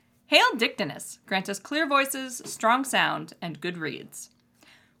Hail Dictinus, grant us clear voices, strong sound, and good reeds.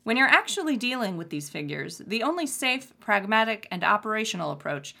 When you're actually dealing with these figures, the only safe, pragmatic, and operational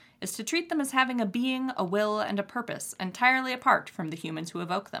approach is to treat them as having a being, a will, and a purpose entirely apart from the humans who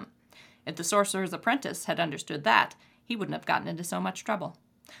evoke them. If the Sorcerer's Apprentice had understood that, he wouldn't have gotten into so much trouble.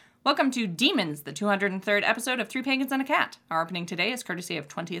 Welcome to Demons, the 203rd episode of Three Pagans and a Cat. Our opening today is courtesy of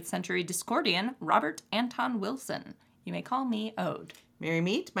 20th century Discordian Robert Anton Wilson. You may call me Ode. Merry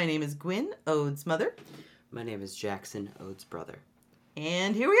meet, my name is Gwyn, Ode's mother. My name is Jackson, Ode's brother.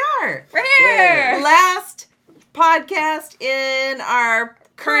 And here we are. We're here! Last podcast in our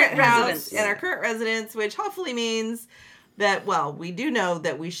current residence. house, in our current residence, which hopefully means that, well, we do know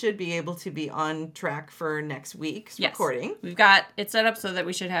that we should be able to be on track for next week's recording. We've got it set up so that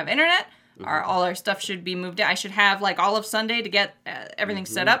we should have internet. All our stuff should be moved out. I should have all of Sunday to get everything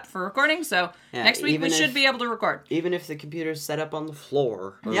set up for recording. So next week we should be able to record. Even if the computer's set up on the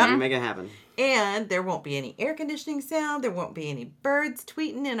floor, we're Yep. going to make it happen. And there won't be any air conditioning sound. There won't be any birds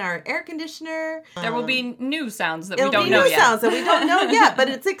tweeting in our air conditioner. There will be new sounds that we It'll don't be know new yet. sounds that we don't know yet, but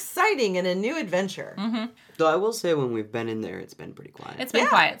it's exciting and a new adventure. Though I will say when we've been in there, it's been pretty quiet. It's been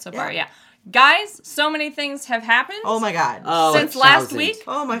quiet so far, yeah. Guys, so many things have happened. Oh my God. Since last week.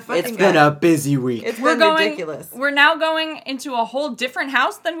 Oh my fucking God. It's been a busy week. It's been ridiculous. We're now going into a whole different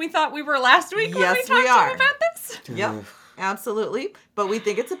house than we thought we were last week when we Yes, talked we are. about this. Yep, absolutely. But we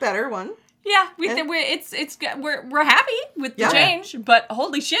think it's a better one. Yeah, we think we're happy with the change, but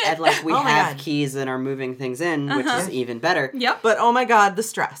holy shit. And we Oh my have God. keys and are moving things in, which is even better. Yep. But oh my God, the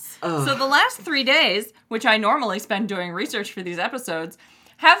stress. So the last 3 days, which I normally spend doing research for these episodes,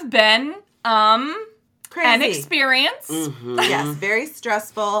 have been Crazy. an experience. Yes, very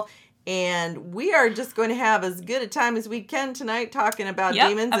stressful. And we are just going to have as good a time as we can tonight talking about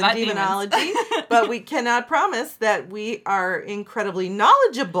demons and demonology. But we cannot promise that we are incredibly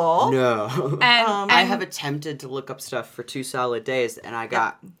knowledgeable. No. And I have attempted to look up stuff for 2 solid days, and I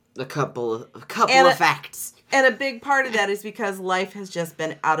got a couple of facts. And a big part of that is because life has just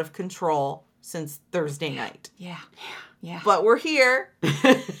been out of control since Thursday night. Yeah. But we're here,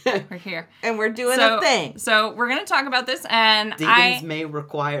 We're here. and we're doing a thing. So we're going to talk about this, and Demons may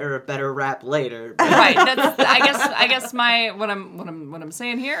require a better rap later. But right. That's, I guess what I'm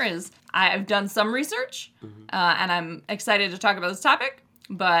saying here is I've done some research, and I'm excited to talk about this topic,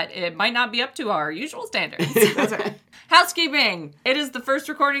 but it might not be up to our usual standards. That's right. Housekeeping. It is the first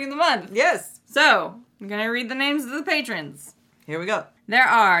recording of the month. Yes. So I'm going to read the names of the patrons. Here we go. There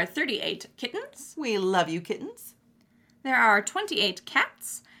are 38 kittens. We love you, kittens. There are 28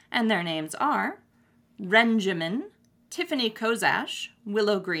 cats, and their names are Renjamin, Tiffany Kozash,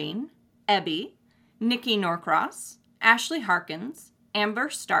 Willow Green, Ebby, Nikki Norcross, Ashley Harkins,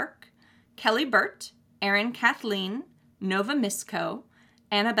 Amber Stark, Kelly Burt, Erin Kathleen, Nova Misko,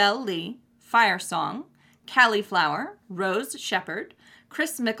 Annabelle Lee, Firesong, Callie Flower, Rose Shepherd,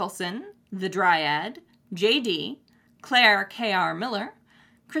 Chris Mickelson, The Dryad, JD, Claire K.R. Miller,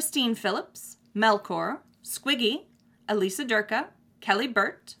 Christine Phillips, Melkor, Squiggy, Elisa Durka, Kelly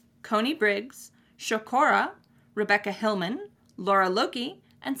Burt, Coney Briggs, Shokora, Rebecca Hillman, Laura Loki,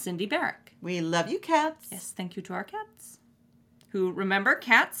 and Cindy Barrick. We love you, cats. Yes, thank you to our cats. Who, remember,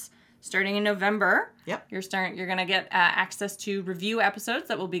 cats, starting in November, Yep. you're going to get access to review episodes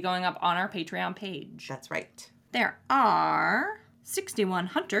that will be going up on our Patreon page. That's right. There are 61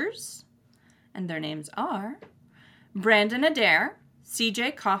 hunters, and their names are Brandon Adair,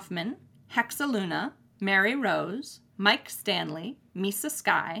 CJ Kaufman, Hexaluna, Mary Rose, Mike Stanley, Misa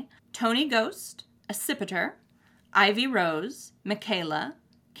Sky, Tony Ghost, Accipiter, Ivy Rose, Michaela,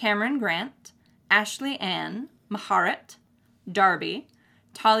 Cameron Grant, Ashley Ann, Maharet, Darby,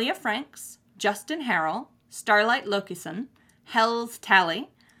 Talia Franks, Justin Harrell, Starlight Lokison, Hells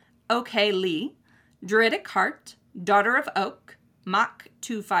Tally, OK Lee, Druidic Heart, Daughter of Oak, Mach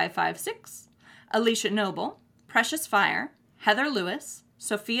 2556, Alicia Noble, Precious Fire, Heather Lewis,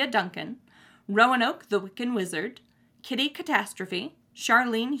 Sophia Duncan, Roanoke the Wiccan Wizard, Kitty Catastrophe,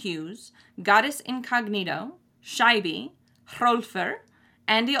 Charlene Hughes, Goddess Incognito, Scheibe, Hrolfer,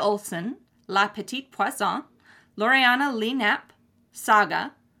 Andy Olson, La Petite Poisson, Loriana Lee Knapp,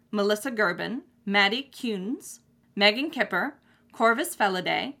 Saga, Melissa Gerben, Maddie Kuhns, Megan Kipper, Corvus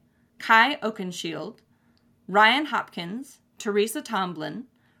Felidae, Kai Oakenshield, Ryan Hopkins, Teresa Tomlin,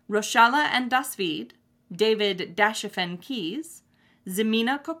 Roshala and Dasvid, David Dashifen Keys,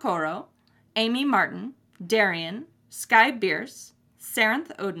 Zemina Kokoro, Amy Martin, Darian, Sky Bierce,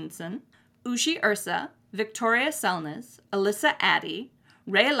 Saranth Odinson, Ushi Ursa, Victoria Selnes, Alyssa Addy,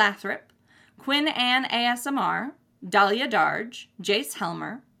 Ray Lathrop, Quinn Ann ASMR, Dahlia Darge, Jace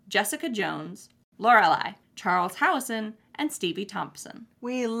Helmer, Jessica Jones, Lorelei, Charles Howison, and Stevie Thompson.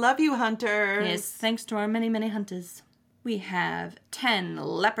 We love you, hunters. Yes, thanks to our many, many hunters. We have 10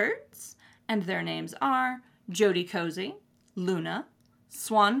 leopards, and their names are Jody Cozy, Luna,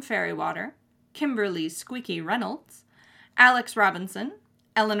 Swan Fairywater, Kimberly Squeaky Reynolds, Alex Robinson,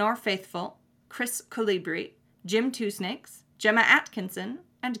 Eleanor Faithful, Chris Colibri, Jim Two Snakes, Gemma Atkinson,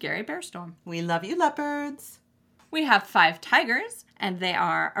 and Gary Bearstorm. We love you, leopards. We have 5 tigers, and they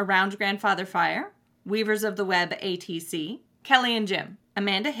are Around Grandfather Fire, Weavers of the Web ATC, Kelly and Jim,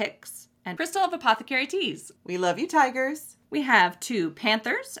 Amanda Hicks, and Crystal of Apothecary Teas. We love you, tigers. We have 2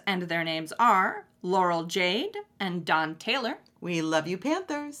 panthers, and their names are Laurel Jade and Don Taylor. We love you,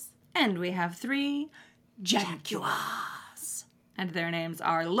 panthers. And we have 3 jaguars, and their names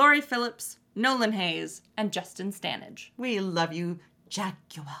are Lori Phillips, Nolan Hayes, and Justin Stanage. We love you,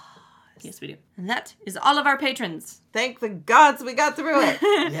 jaguars. Yes, we do. And that is all of our patrons. Thank the gods we got through it.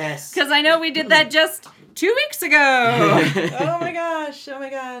 Yes. Because I know we did that just 2 weeks ago. Oh my gosh. Oh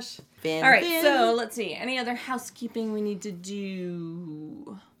my gosh. All right, so let's see. Any other housekeeping we need to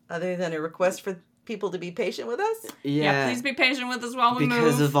do? Other than a request for people to be patient with us? Yeah, please be patient with us while we move.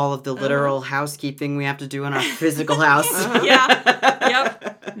 Because of all of the literal housekeeping we have to do in our physical house.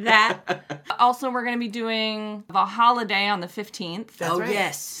 That. Also, we're going to be doing the holiday on the 15th. That's right.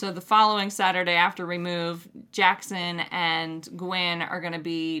 Yes. So the following Saturday after we move, Jackson and Gwen are going to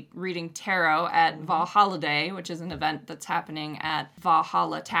be reading tarot at Valhalla, which is an event that's happening at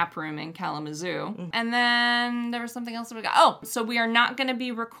Valhalla Tap Room in Kalamazoo. And then there was something else that we got. Oh, so we are not going to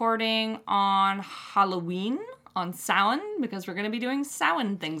be recording on Halloween on Samhain because we're going to be doing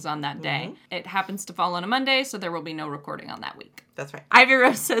Samhain things on that day. It happens to fall on a Monday, so there will be no recording on that week. That's right. Ivy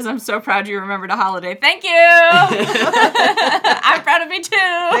Rose says, I'm so proud you remembered a holiday. Thank you! I'm proud of me too!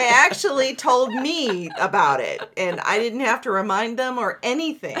 They actually told me about it, and I didn't have to remind them or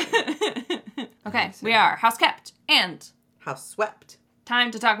anything. Okay, we are house kept and House swept.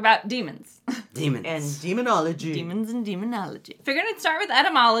 time to talk about demons. Demons. And demonology. Demons and demonology. Figured I'd start with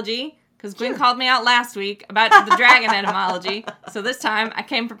etymology, because Gwen called me out last week about the dragon etymology, so this time I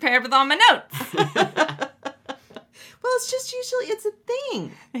came prepared with all my notes. Well, it's just usually, it's a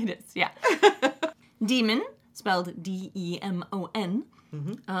thing. It is, yeah. Demon, spelled D-E-M-O-N,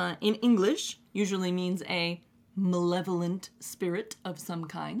 in English usually means a malevolent spirit of some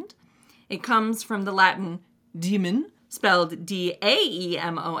kind. It comes from the Latin demon, spelled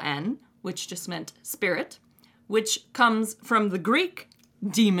D-A-E-M-O-N, which just meant spirit, which comes from the Greek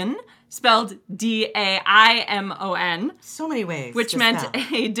demon, spelled D-A-I-M-O-N. So many ways. Which meant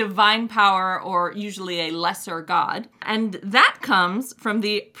a divine power or usually a lesser god. And that comes from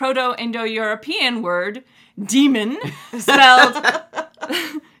the Proto-Indo-European word demon, spelled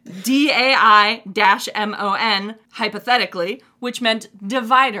D-A-I-M-O-N, hypothetically, which meant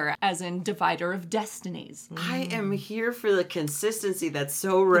divider, as in divider of destinies. I am here for the consistency that's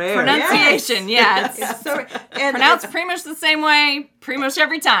so rare. Pronunciation, Yes. yeah. It's so, and Pronounced pretty much the same way, pretty much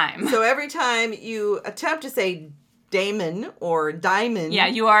every time. So every time you attempt to say daemon or diamond, Yeah,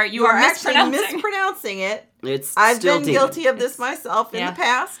 you are actually mispronouncing. mispronouncing it. I've been guilty of this myself in the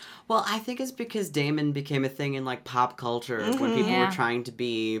past. Well, I think it's because Damon became a thing in like pop culture when people were trying to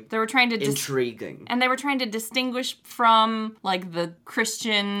be They were trying to intriguing. and they were trying to distinguish from like the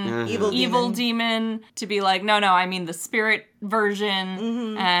Christian evil demon to be like, no, I mean the spirit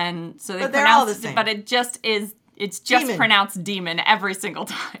version, and so they they're all the pronounced same. it, but it's just Demon. pronounced demon every single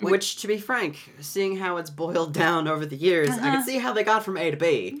time. Which, to be frank, seeing how it's boiled down over the years, I can see how they got from A to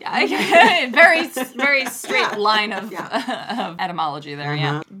B. very straight line of etymology there,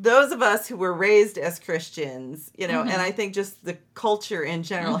 yeah. Those of us who were raised as Christians, and I think just the culture in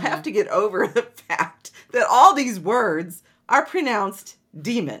general have to get over the fact that all these words are pronounced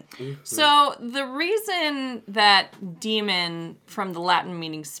demon. So the reason that demon from the Latin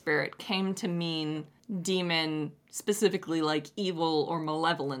meaning spirit came to mean demon, specifically like evil or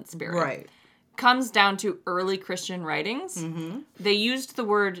malevolent spirit, Right. comes down to early Christian writings. They used the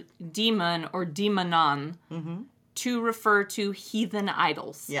word demon or demonon to refer to heathen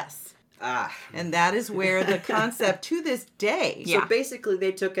idols. Yes. Ah. And that is where the concept to this day. So basically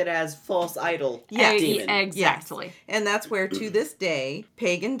they took it as false idol demon. Exactly. Yes. And that's where to this day,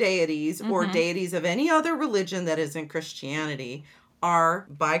 pagan deities or deities of any other religion that isn't Christianity are,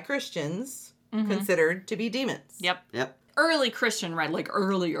 by Christians, considered to be demons. Yep. Early Christian, right? Like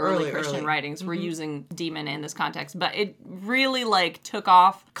early Christian writings were using demon in this context, but it really like took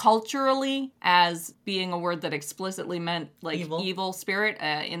off culturally as being a word that explicitly meant like evil spirit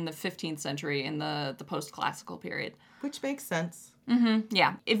in the 15th century in the post-classical period. Which makes sense. Mm-hmm.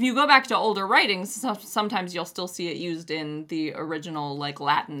 Yeah. If you go back to older writings, sometimes you'll still see it used in the original, like,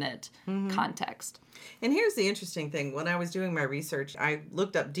 Latinate context. And here's the interesting thing. When I was doing my research, I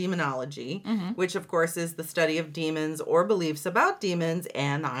looked up demonology, which, of course, is the study of demons or beliefs about demons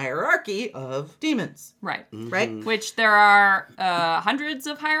and the hierarchy of demons. Right. Right? Which there are hundreds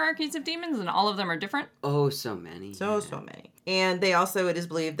of hierarchies of demons, and all of them are different. Oh, so many. So many. And it is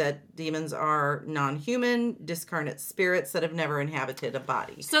believed that demons are non-human, discarnate spirits that have never inhabited a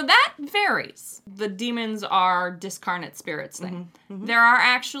body. So that varies. The demons are discarnate spirits thing. There are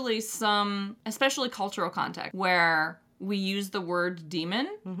actually some, especially cultural context, where we use the word demon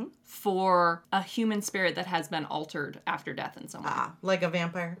for a human spirit that has been altered after death in some way. Like a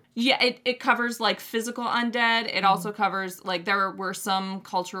vampire? Yeah, it covers, like, physical undead. It also covers, like, there were some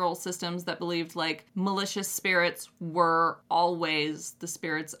cultural systems that believed, like, malicious spirits were always the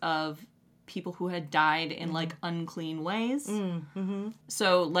spirits of people who had died in, like, unclean ways.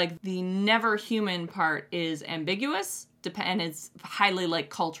 So, like, the never human part is ambiguous. And it's highly,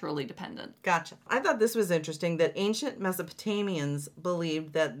 like, culturally dependent. Gotcha. I thought this was interesting that ancient Mesopotamians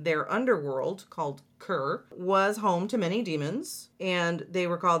believed that their underworld, called Ker, was home to many demons, and they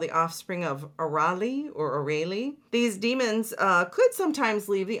were called the offspring of Arali or Areli. These demons could sometimes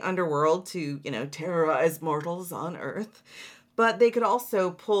leave the underworld to, terrorize mortals on Earth. But they could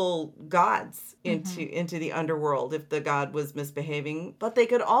also pull gods into the underworld if the god was misbehaving. But they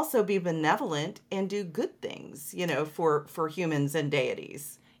could also be benevolent and do good things, for humans and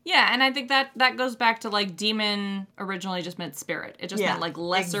deities. Yeah, and I think that goes back to, like, demon originally just meant spirit. It just meant, like,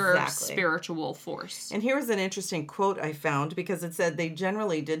 lesser spiritual force. And here's an interesting quote I found, because it said they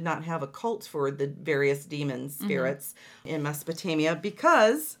generally did not have a cult for the various demon spirits in Mesopotamia,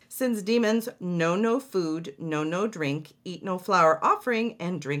 because since demons know no food, know no drink, eat no flower offering,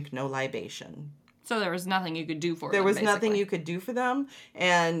 and drink no libation. So there was nothing you could do for them, There was basically. nothing you could do for them,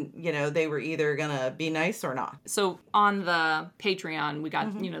 and, they were either going to be nice or not. So on the Patreon, we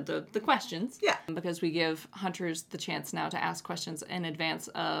got, the questions. Yeah. Because we give hunters the chance now to ask questions in advance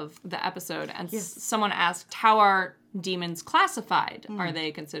of the episode. And someone asked, how are demons classified? Are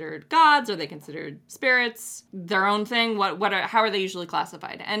they considered gods? Are they considered spirits? Their own thing? How are they usually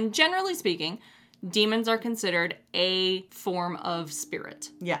classified? And generally speaking, demons are considered a form of spirit.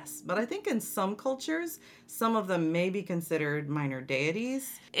 Yes, but I think in some cultures, some of them may be considered minor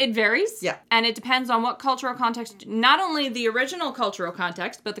deities. It varies. Yeah. And it depends on what cultural context, not only the original cultural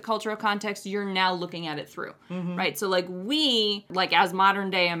context, but the cultural context you're now looking at it through. Right? So, like, we, like, as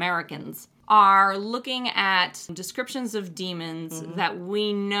modern day Americans, are looking at descriptions of demons that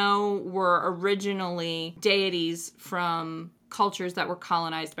we know were originally deities from cultures that were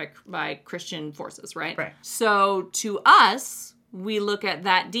colonized by Christian forces, right? Right. So to us, we look at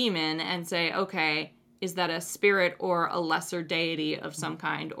that demon and say, okay, is that a spirit or a lesser deity of some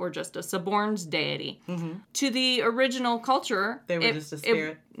kind, or just a suborned deity? To the original culture, They were just a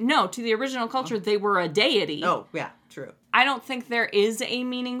spirit? To the original culture, they were a deity. Oh, yeah, true. I don't think there is a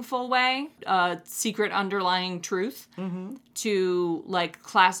meaningful way, a secret underlying truth to, like,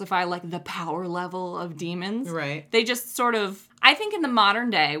 classify, like, the power level of demons. Right. They just sort of, I think in the modern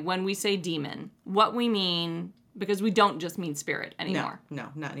day, when we say demon, what we mean, because we don't just mean spirit anymore. No,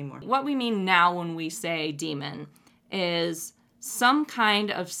 not anymore. What we mean now when we say demon is some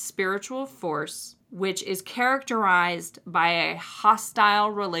kind of spiritual force which is characterized by a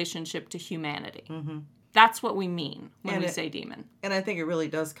hostile relationship to humanity. That's what we mean when we say demon. And I think it really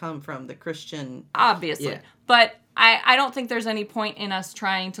does come from the Christian... Obviously. Yeah. But I don't think there's any point in us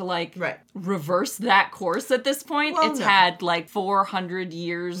trying to, like, reverse that course at this point. Well, it's had, like, 400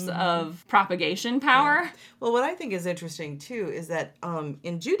 years of propagation power. Yeah. Well, what I think is interesting, too, is that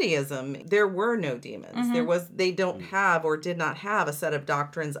in Judaism, there were no demons. They don't have or did not have a set of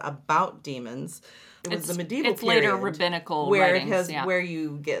doctrines about demons. It was the medieval period. It's later rabbinical writings, where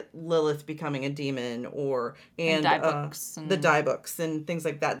you get Lilith becoming a demon, and dye books the dye books and things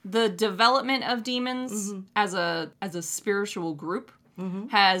like that. The development of demons as a spiritual group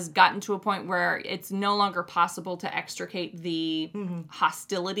has gotten to a point where it's no longer possible to extricate the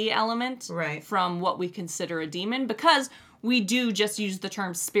hostility element from what we consider a demon, because we do just use the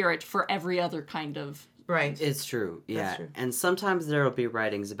term spirit for every other kind of... Right. It's true, yeah. That's true. And sometimes there will be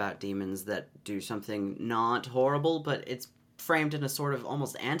writings about demons that do something not horrible, but it's framed in a sort of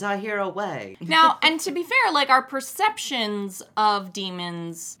almost anti-hero way. Now, and to be fair, like, our perceptions of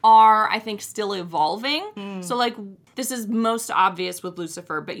demons are, I think, still evolving. So, like, This is most obvious with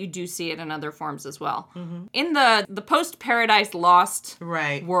Lucifer, but you do see it in other forms as well. In the post-Paradise Lost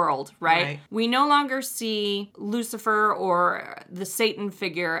world, right? We no longer see Lucifer or the Satan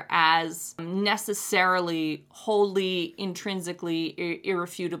figure as necessarily wholly, intrinsically,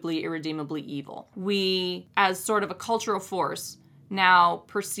 irrefutably, irredeemably evil. We, as sort of a cultural force, now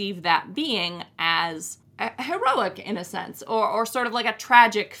perceive that being as heroic in a sense, or sort of like a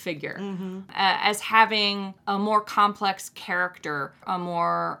tragic figure, as having a more complex character, a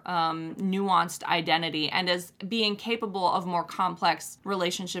more nuanced identity, and as being capable of more complex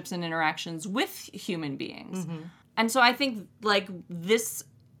relationships and interactions with human beings. And so I think like this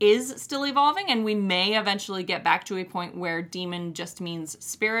is still evolving, and we may eventually get back to a point where demon just means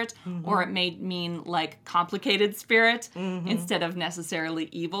spirit, or it may mean like complicated spirit instead of necessarily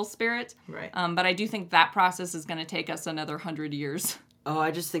evil spirit. Right. But I do think that process is going to take us another 100 years. Oh,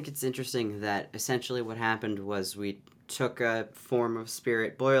 I just think it's interesting that essentially what happened was we took a form of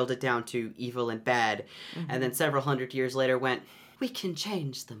spirit, boiled it down to evil and bad, and then several hundred years later went, we can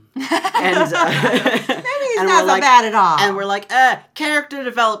change them. And maybe he's not so bad at all. And we're like, character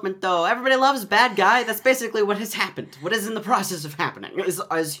development, though. Everybody loves bad guy. That's basically what has happened. What is in the process of happening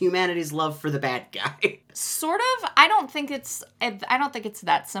is humanity's love for the bad guy. Sort of. I don't think it's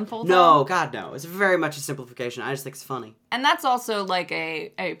that simple, though. No, God, no. It's very much a simplification. I just think it's funny. And that's also like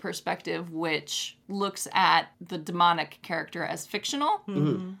a perspective which looks at the demonic character as fictional.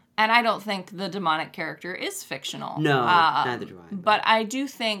 And I don't think the demonic character is fictional. No, neither do I. But I do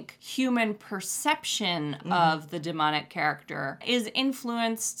think human perception of the demonic character is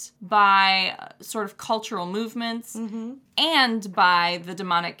influenced by sort of cultural movements and by the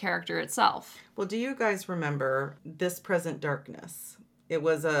demonic character itself. Well, do you guys remember This Present Darkness? It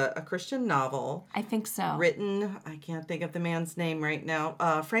was a Christian novel. I think so. Written, I can't think of the man's name right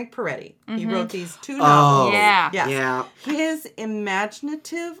now, Frank Peretti. He wrote these two novels. Oh, yeah. Yes. Yeah. His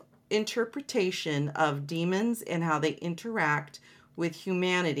imaginative interpretation of demons and how they interact with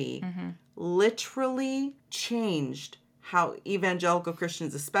humanity literally changed how evangelical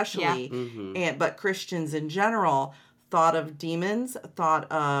Christians especially, but Christians in general, thought of demons,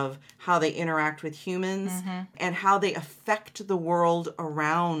 thought of how they interact with humans, and how they affect the world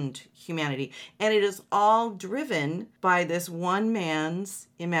around humanity. And it is all driven by this one man's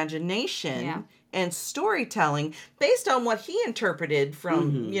imagination and storytelling based on what he interpreted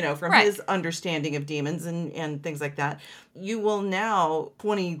from, from his understanding of demons and things like that. You will now,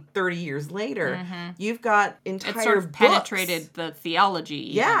 20, 30 years later, you've got entire It sort of books. penetrated the theology.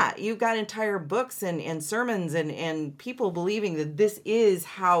 Yeah, you've got entire books and sermons and people believing that this is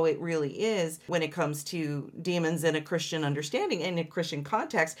how it really is when it comes to demons in a Christian understanding, in a Christian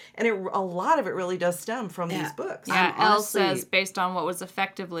context. And a lot of it really does stem from these books. Yeah, Elle says based on what was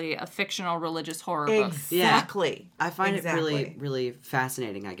effectively a fictional religious horror book. Exactly. I find it really, really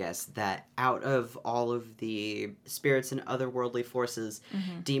fascinating, I guess, that out of all of the spirits and otherworldly forces,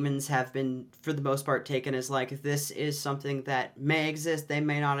 demons have been, for the most part, taken as like, this is something that may exist, they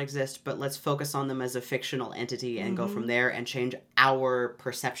may not exist, but let's focus on them as a fictional entity and go from there and change our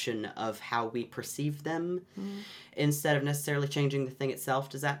perception of how we perceive them instead of necessarily changing the thing itself.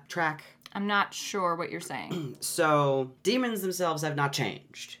 Does that track? I'm not sure what you're saying. So, demons themselves have not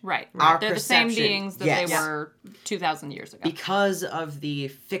changed. Right. Our They're perception, the same beings that they were 2,000 years ago. Because of the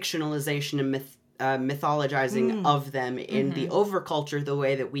fictionalization and mythologizing of them in the overculture, the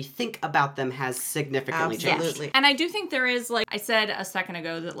way that we think about them has significantly changed. And I do think there is, like I said a second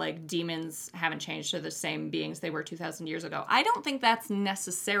ago, that like demons haven't changed. They're the same beings they were 2,000 years ago. I don't think that's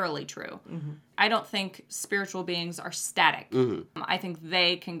necessarily true. I don't think spiritual beings are static. I think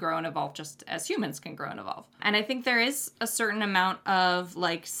they can grow and evolve just as humans can grow and evolve. And I think there is a certain amount of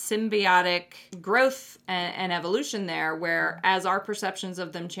like symbiotic growth and evolution there, where as our perceptions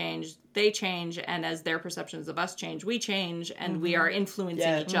of them change, they change, and as their perceptions of us change, we change, and we are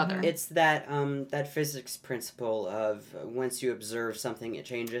influencing each other. It's that that physics principle of once you observe something, it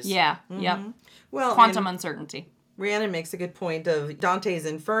changes. Yeah. Yep. Well, quantum uncertainty. Rhiannon makes a good point of Dante's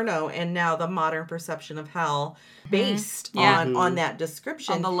Inferno and now the modern perception of hell based on that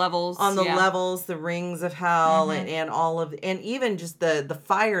description. On the levels. On the levels, the rings of hell and all of, and even just the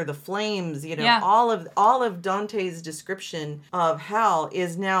fire, the flames, all of Dante's description of hell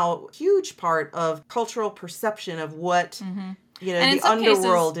is now a huge part of cultural perception of what the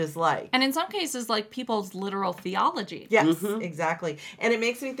underworld is like. And in some cases, like people's literal theology. Yes, exactly. And it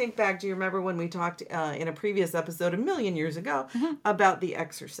makes me think back, do you remember when we talked in a previous episode 1,000,000 years ago about The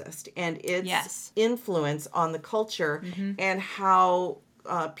Exorcist and its influence on the culture and how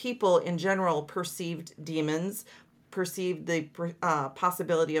people in general perceived demons, perceived the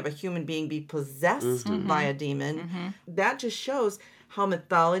possibility of a human being be possessed by a demon. That just shows how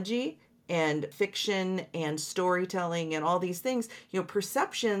mythology and fiction and storytelling and all these things,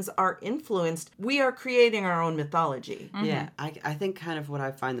 perceptions are influenced. We are creating our own mythology. Yeah, I think kind of what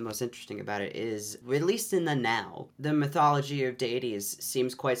I find the most interesting about it is, at least in the now, the mythology of deities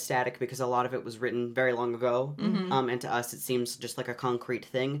seems quite static because a lot of it was written very long ago, and to us it seems just like a concrete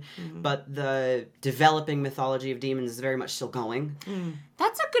thing, but the developing mythology of demons is very much still going.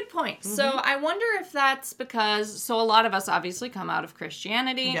 That's a good point. So I wonder if that's because, a lot of us obviously come out of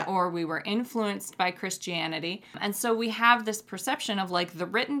Christianity, or we were influenced by Christianity. And so we have this perception of like the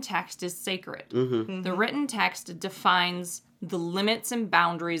written text is sacred. The written text defines the limits and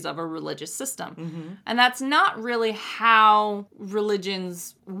boundaries of a religious system. And that's not really how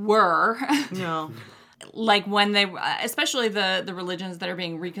religions were. No. Like when they, especially the religions that are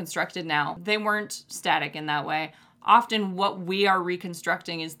being reconstructed now, they weren't static in that way. Often what we are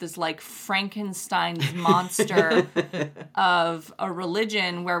reconstructing is this like Frankenstein's monster of a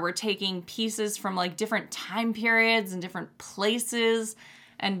religion where we're taking pieces from like different time periods and different places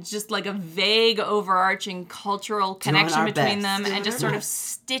and just like a vague overarching cultural connection between them and just sort of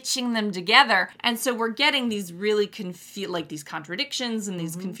stitching them together. And so we're getting these really these contradictions and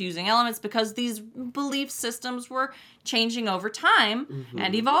these confusing elements because these belief systems were changing over time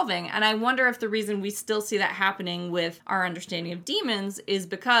and evolving. And I wonder if the reason we still see that happening with our understanding of demons is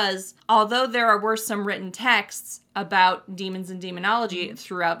because although there were some written texts about demons and demonology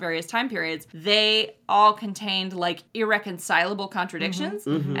throughout various time periods, they all contained like irreconcilable contradictions.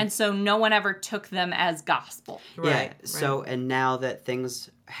 And so no one ever took them as gospel. Right. So, and now that things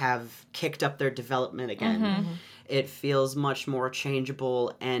have kicked up their development again, it feels much more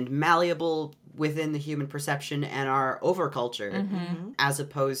changeable and malleable within the human perception and our overculture, as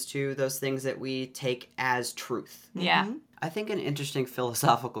opposed to those things that we take as truth. Yeah. I think an interesting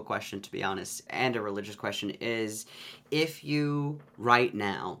philosophical question, to be honest, and a religious question is, if you right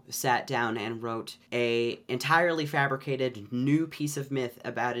now sat down and wrote a entirely fabricated new piece of myth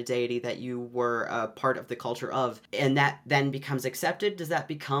about a deity that you were a part of the culture of, and that then becomes accepted, does that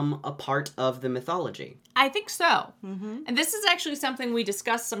become a part of the mythology? I think so. And this is actually something we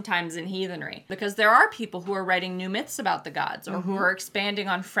discuss sometimes in heathenry, because there are people who are writing new myths about the gods, or who are expanding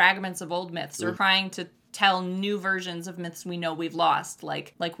on fragments of old myths, or trying to tell new versions of myths we know we've lost.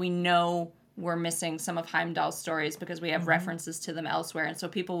 Like we know we're missing some of Heimdall's stories because we have references to them elsewhere. And so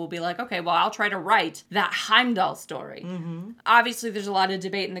people will be like, okay, well, I'll try to write that Heimdall story. Obviously, there's a lot of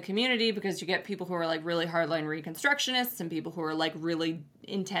debate in the community because you get people who are like really hardline Reconstructionists and people who are like really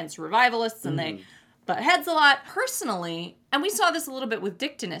intense revivalists, and they butt heads a lot. Personally, and we saw this a little bit with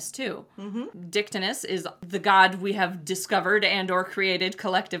Dictinus too. Dictinus is the god we have discovered and or created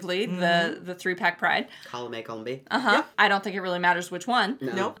collectively, the three-pack pride. Column A, column B. I don't think it really matters which one.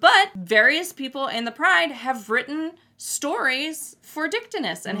 No. But various people in the pride have written stories for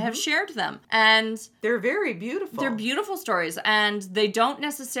Dictinus and have shared them. And they're very beautiful. They're beautiful stories, and they don't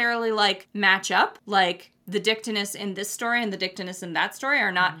necessarily like match up. Like the Dictinus in this story and the Dictinus in that story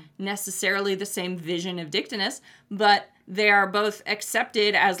are not necessarily the same vision of Dictinus, but they are both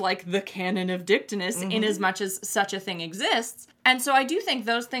accepted as like the canon of Dictinus in as much as such a thing exists. And so I do think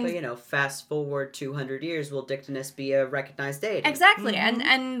those things... But, fast forward 200 years, will Dictinus be a recognized deity? Exactly.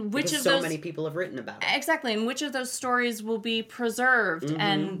 And which because of those... so many people have written about it. Exactly. And which of those stories will be preserved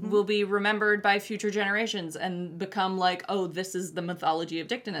and will be remembered by future generations and become like, oh, this is the mythology of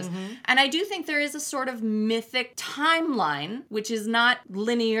Dictinus. And I do think there is a sort of mythic timeline, which is not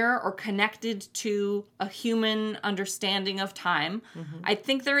linear or connected to a human understanding of time. I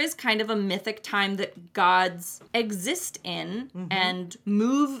think there is kind of a mythic time that gods exist in and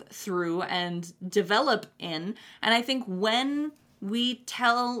move through and develop in. And I think when we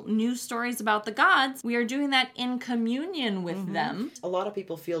tell new stories about the gods, we are doing that in communion with them. A lot of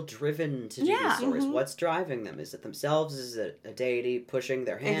people feel driven to do these stories. What's driving them? Is it themselves? Is it a deity pushing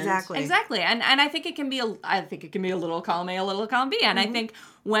their hands? Exactly. And I think it can be a little column A, a little column B. And I think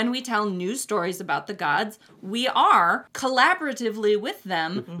when we tell new stories about the gods, we are collaboratively with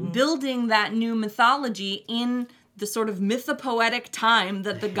them building that new mythology in the sort of mythopoetic time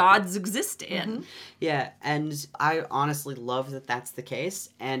that the gods exist in. Yeah, and I honestly love that that's the case,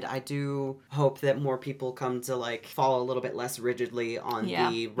 and I do hope that more people come to, like, fall a little bit less rigidly on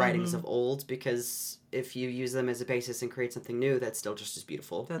the writings of old, because if you use them as a basis and create something new, that's still just as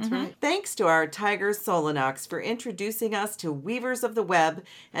beautiful. That's right. Thanks to our Tiger Solenox for introducing us to Weavers of the Web,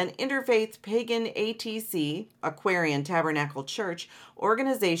 an interfaith pagan ATC, Aquarian Tabernacle Church,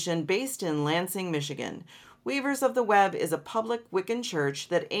 organization based in Lansing, Michigan. Weavers of the Web is a public Wiccan church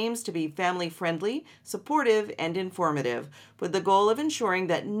that aims to be family-friendly, supportive, and informative, with the goal of ensuring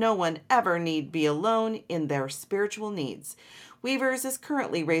that no one ever need be alone in their spiritual needs. Weavers is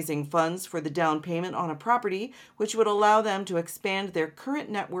currently raising funds for the down payment on a property, which would allow them to expand their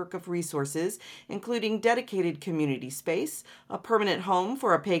current network of resources, including dedicated community space, a permanent home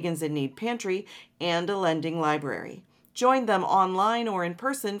for a Pagans in Need pantry, and a lending library. Join them online or in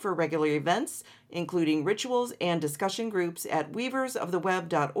person for regular events, including rituals and discussion groups at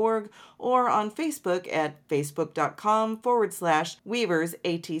weaversoftheweb.org or on Facebook at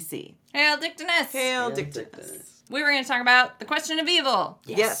facebook.com/weaversatc. Hail Dictinus! Hail Dictinus! We were going to talk about the question of evil.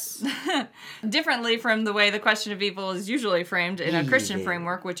 Yes. Differently from the way the question of evil is usually framed in a Christian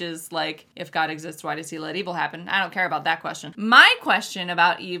framework, which is like, if God exists, why does he let evil happen? I don't care about that question. My question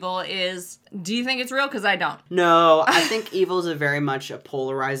about evil is, do you think it's real? Because I don't. No, I think evil is very much a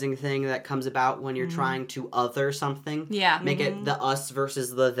polarizing thing that comes about when you're trying to other something. Yeah. Make it the us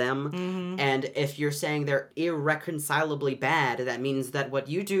versus the them. And if you're saying they're irreconcilably bad, that means that what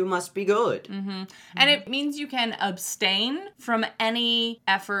you do must be good. And it means you can abstain from any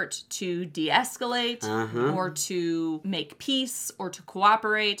effort to de-escalate or to make peace or to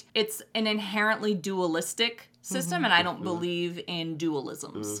cooperate. It's an inherently dualistic system, and I don't believe in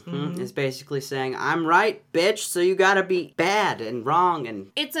dualisms. It's basically saying, I'm right, bitch, so you gotta be bad and wrong.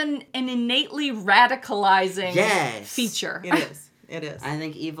 And it's an innately radicalizing feature. It is. It is. I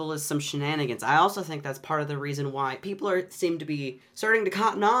think evil is some shenanigans. I also think that's part of the reason why people seem to be starting to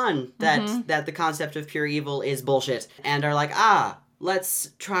cotton on that the concept of pure evil is bullshit. And are like,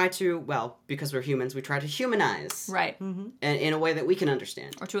 let's try to, well, because we're humans, we try to humanize. Right. In a way that we can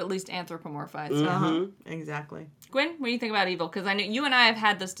understand. Or to at least anthropomorphize. Exactly. Gwen, what do you think about evil? Because I know you and I have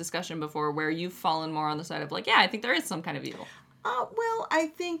had this discussion before where you've fallen more on the side of like, yeah, I think there is some kind of evil. Well, I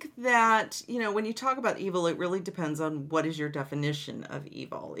think that, when you talk about evil, it really depends on what is your definition of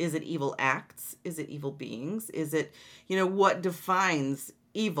evil. Is it evil acts? Is it evil beings? Is it, what defines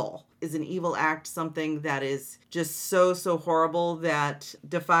evil? Is an evil act something that is just so horrible that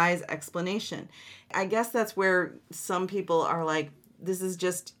defies explanation? I guess that's where some people are like, this is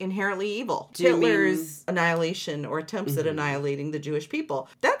just inherently evil. Hitler's annihilation or attempts at annihilating the Jewish people.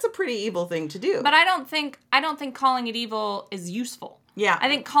 That's a pretty evil thing to do. But I don't think calling it evil is useful. Yeah. I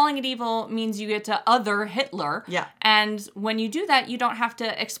think calling it evil means you get to other Hitler. Yeah. And when you do that, you don't have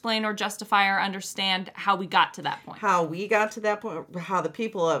to explain or justify or understand how we got to that point. How we got to that point, how the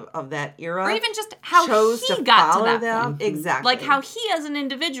people of that era. Or even just how chose he to got follow to that point. Exactly. Like how he as an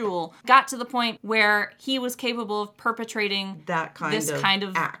individual got to the point where he was capable of perpetrating this kind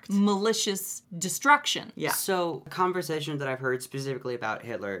of act. Malicious destruction. Yeah. So, a conversation that I've heard specifically about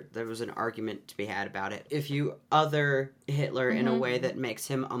Hitler, there was an argument to be had about it. If you other Hitler in a way that makes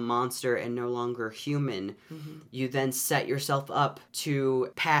him a monster and no longer human, you then set yourself up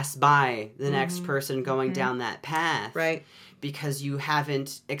to pass by the next person going down that path. Right. Because you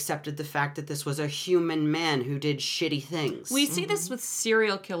haven't accepted the fact that this was a human man who did shitty things. We see this with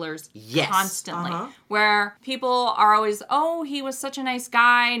serial killers Yes. constantly, where people are always, oh, he was such a nice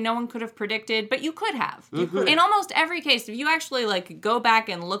guy, no one could have predicted, but you could have. In almost every case, if you actually go back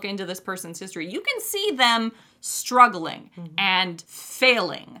and look into this person's history, you can see them struggling and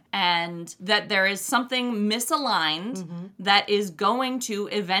failing, and that there is something misaligned that is going to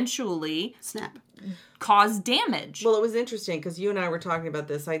eventually Snap. cause damage. Well, it was interesting because you and I were talking about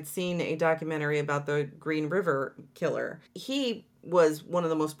this. I'd seen a documentary about the Green River Killer. He was one of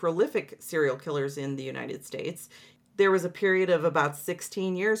the most prolific serial killers in the United States. There was a period of about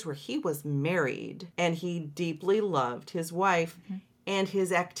 16 years where he was married and he deeply loved his wife and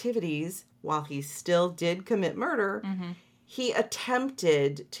his activities. While he still did commit murder, he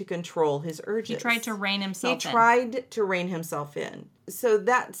attempted to control his urges. He tried to rein himself in. He tried to rein himself in. So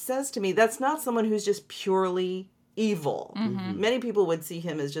that says to me, that's not someone who's just purely evil. Many people would see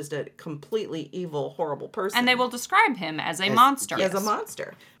him as just a completely evil, horrible person. And they will describe him as a monster. As a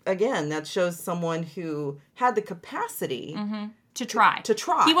monster. Again, that shows someone who had the capacity to try.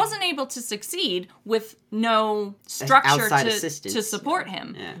 He wasn't able to succeed with no structure to support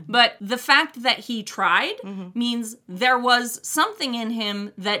him. Yeah. But the fact that he tried means there was something in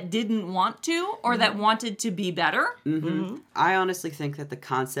him that didn't want to or that wanted to be better. I honestly think that the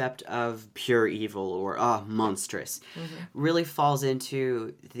concept of pure evil or monstrous really falls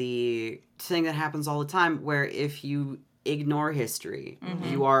into the thing that happens all the time where if you ignore history,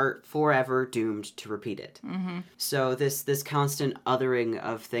 you are forever doomed to repeat it. So this constant othering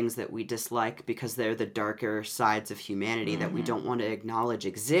of things that we dislike because they're the darker sides of humanity that we don't want to acknowledge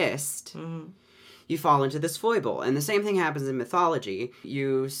exist, you fall into this foible. And the same thing happens in mythology.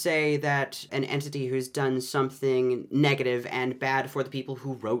 You say that an entity who's done something negative and bad for the people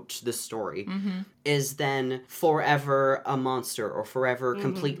who wrote the story is then forever a monster or forever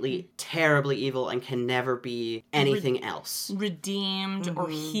completely terribly evil and can never be anything else. Redeemed or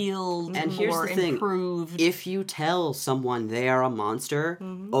healed and here's or the thing, improved. if you tell someone they are a monster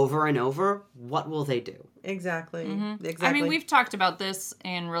over and over, what will they do? Exactly. Exactly. I mean, we've talked about this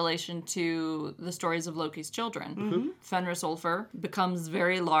in relation to the stories of Loki's children. Fenris Ulfr becomes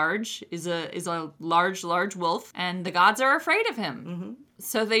very large, is a large wolf, and the gods are afraid of him.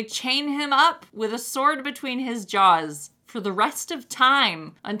 So they chain him up with a sword between his jaws for the rest of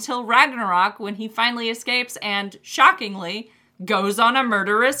time until Ragnarok, when he finally escapes and, shockingly, goes on a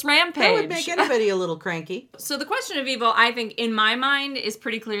murderous rampage. That would make anybody a little cranky. So the question of evil, I think, in my mind, is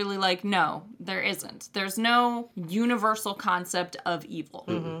pretty clearly like, no, there isn't. There's no universal concept of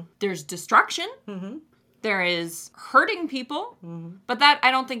evil. There's destruction. There is hurting people. But that,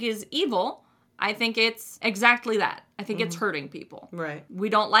 I don't think, is evil. I think it's exactly that. I think it's hurting people. Right. We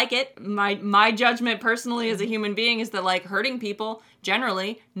don't like it. My judgment personally as a human being is that, like, hurting people,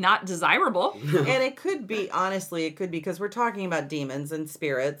 generally, not desirable. And it could be, honestly, because we're talking about demons and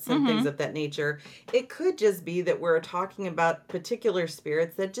spirits and things of that nature. It could just be that we're talking about particular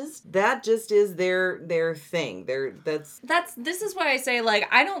spirits that just is their thing. This is why I say, like,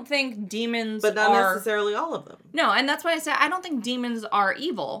 I don't think demons but not necessarily all of them. No, and that's why I say I don't think demons are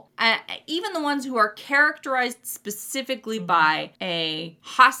evil. Even the ones who are characterized specifically by a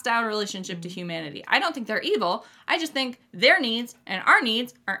hostile relationship to humanity. I don't think they're evil. I just think their needs and our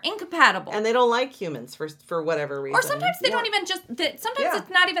needs are incompatible. And they don't like humans for whatever reason. Or sometimes they don't even sometimes it's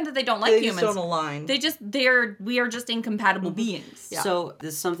not even that they don't like humans. They just don't align. We are just incompatible beings. Yeah. So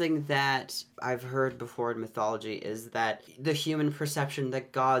this is something that I've heard before in mythology, is that the human perception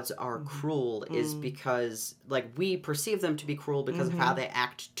that gods are cruel is because, like, we perceive them to be cruel because of how they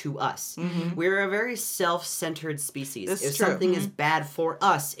act to us. We're a very self-centered species. If something is bad for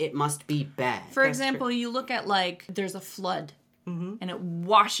us, it must be bad. For example, you look at, like, there's a flood. And it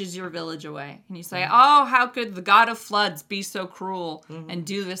washes your village away. And you say, oh, how could the god of floods be so cruel and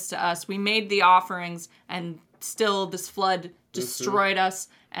do this to us? We made the offerings and still this flood destroyed us.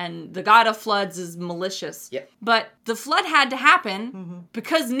 And the god of floods is malicious. Yep. But the flood had to happen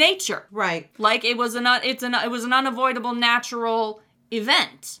because nature. Right. Like, it was an unavoidable natural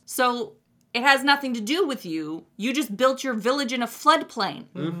event. So it has nothing to do with you. You just built your village in a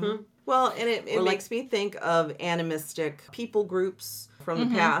floodplain. Well, and it makes me think of animistic people groups from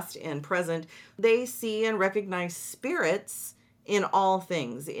the past and present. They see and recognize spirits in all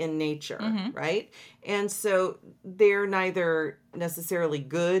things in nature, right? And so they're neither necessarily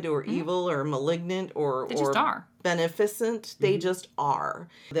good or evil or malignant or They just are. beneficent. They just are.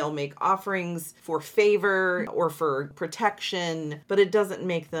 They'll make offerings for favor or for protection, but it doesn't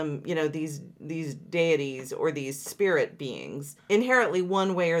make them, these deities or these spirit beings inherently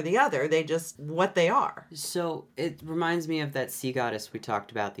one way or the other. They just what they are. So it reminds me of that sea goddess we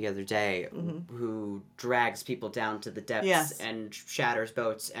talked about the other day, who drags people down to the depths and shatters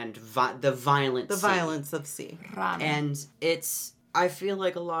boats and the violence of sea. And I feel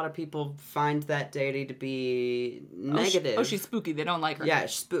like a lot of people find that deity to be negative. She's spooky. They don't like her. Yeah,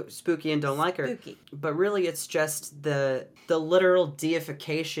 she's spooky and don't like her. Spooky. But really, it's just the literal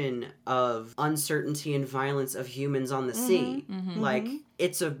deification of uncertainty and violence of humans on the sea. Like,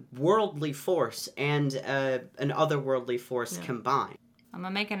 it's a worldly force and an otherworldly force combined. I'm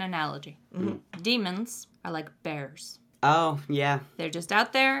going to make an analogy. Demons are like bears. Oh, yeah. They're just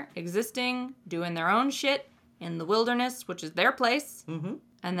out there, existing, doing their own shit in the wilderness, which is their place.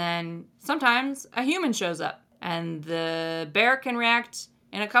 And then sometimes a human shows up. And the bear can react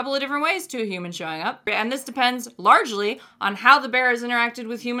in a couple of different ways to a human showing up. And this depends largely on how the bear has interacted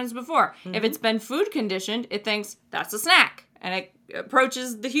with humans before. If it's been food conditioned, it thinks that's a snack. And it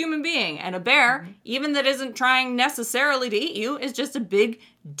approaches the human being. And a bear, even that isn't trying necessarily to eat you, is just a big,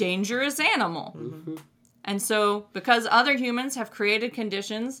 dangerous animal. And so, because other humans have created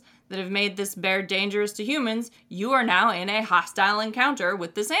conditions that have made this bear dangerous to humans, you are now in a hostile encounter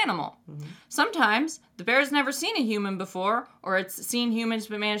with this animal. Sometimes, the bear's never seen a human before, or it's seen humans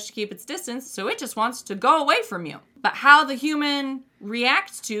but managed to keep its distance, so it just wants to go away from you. But how the human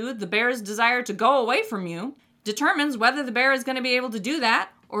reacts to the bear's desire to go away from you determines whether the bear is going to be able to do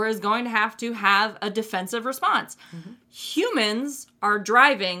that or is going to have a defensive response. Humans are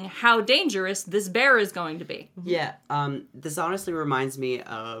driving how dangerous this bear is going to be. Yeah, this honestly reminds me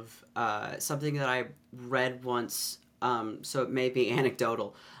of something that I read once, so it may be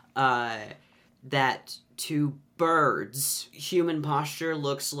anecdotal, that to birds, human posture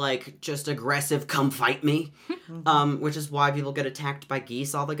looks like just aggressive, come fight me. Which is why people get attacked by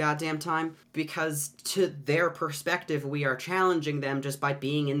geese all the goddamn time. Because to their perspective, we are challenging them just by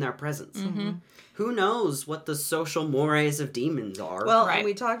being in their presence. Mm-hmm. Who knows what the social mores of demons are? Well, and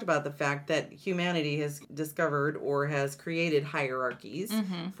we talked about the fact that humanity has discovered or has created hierarchies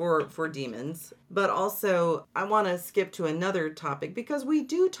for demons. But also, I want to skip to another topic because we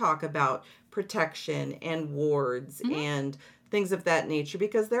do talk about protection and wards and things of that nature,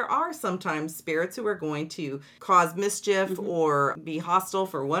 because there are sometimes spirits who are going to cause mischief or be hostile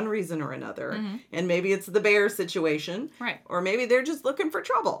for one reason or another. And maybe it's the bear situation. Right. Or maybe they're just looking for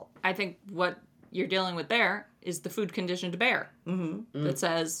trouble. I think what you're dealing with there is the food conditioned bear that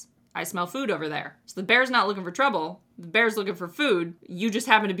says, I smell food over there. So the bear's not looking for trouble. The bear's looking for food. You just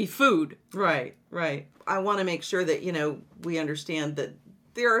happen to be food. Right, right. I want to make sure that, we understand that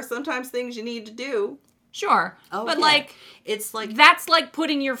there are sometimes things you need to do. Sure. But it's like that's like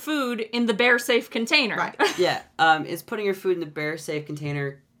putting your food in the bear safe container. Right. Yeah. It's putting your food in the bear safe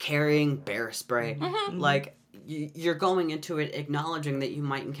container, carrying bear spray. Like you're going into it acknowledging that you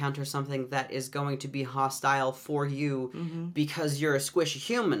might encounter something that is going to be hostile for you because you're a squishy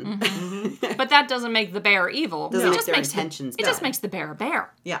human. But that doesn't make the bear evil. Doesn't It make just their makes intentions it just makes the bear a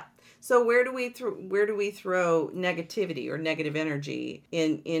bear. Yeah. So where do we throw negativity or negative energy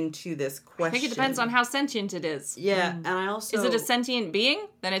into this question? I think it depends on how sentient it is. Yeah, and I also... Is it a sentient being?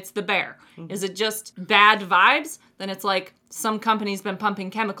 Then it's the bear. Is it just bad vibes? Then it's like some company's been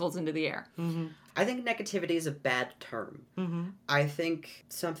pumping chemicals into the air. I think negativity is a bad term. I think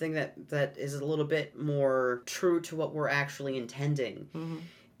something that is a little bit more true to what we're actually intending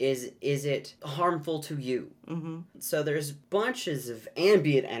is it harmful to you? So there's bunches of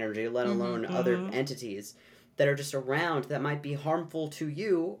ambient energy, let alone other entities, that are just around that might be harmful to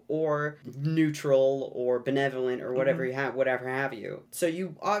you or neutral or benevolent or whatever whatever have you. So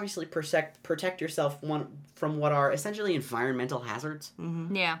you obviously protect yourself from what are essentially environmental hazards.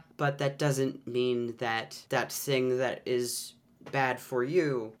 Yeah. But that doesn't mean that thing that is bad for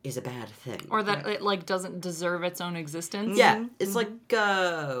you is a bad thing. Or that it doesn't deserve its own existence. Yeah, it's like what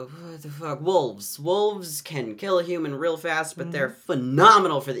the fuck, wolves. Wolves can kill a human real fast, but they're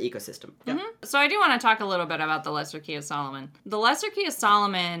phenomenal for the ecosystem. So I do want to talk a little bit about the Lesser Key of Solomon. The Lesser Key of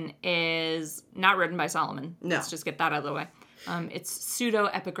Solomon is not written by Solomon. No. Let's just get that out of the way. It's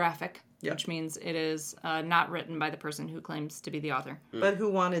pseudo-epigraphic, which means it is not written by the person who claims to be the author. But who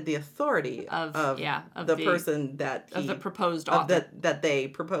wanted the authority of the person of the proposed author. That they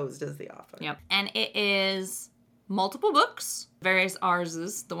proposed as the author. Yep. And it is multiple books, various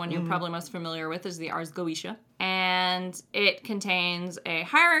Arses. The one you're probably most familiar with is the Ars Goetia. And it contains a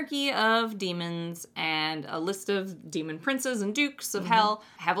hierarchy of demons and a list of demon princes and dukes of hell,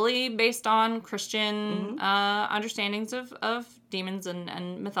 heavily based on Christian understandings of demons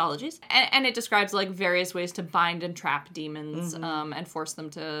and mythologies. And it describes various ways to bind and trap demons and force them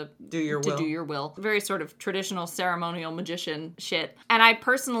to do your will. Very sort of traditional ceremonial magician shit. And I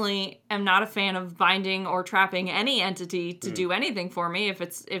personally am not a fan of binding or trapping any entity to do anything for me. If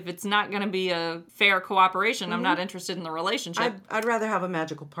it's not going to be a fair cooperation, I'm not interested in the relationship. I'd rather have a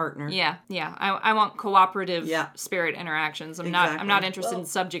magical partner. Yeah. I want cooperative spirit interactions. I'm not interested in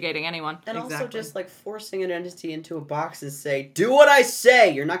subjugating anyone. And also just forcing an entity into a box and say, do what I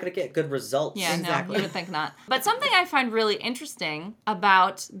say. You're not going to get good results. Yeah, no, you would think not. But something I find really interesting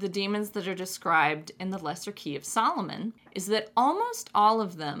about the demons that are described in the Lesser Key of Solomon is that almost all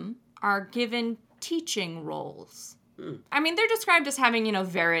of them are given teaching roles. I mean, they're described as having,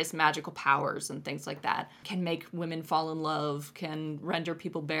 various magical powers and things like that. Can make women fall in love, can render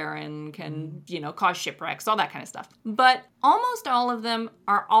people barren, can, cause shipwrecks, all that kind of stuff. But almost all of them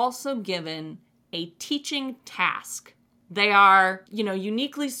are also given a teaching task. They are,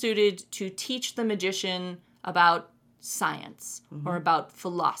 uniquely suited to teach the magician about science or about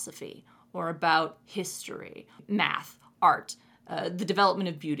philosophy or about history, math, art, the development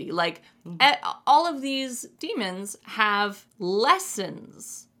of beauty. All of these demons have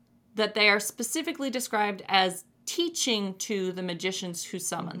lessons that they are specifically described as teaching to the magicians who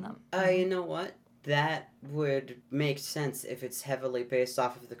summon them. You know what? That would make sense if it's heavily based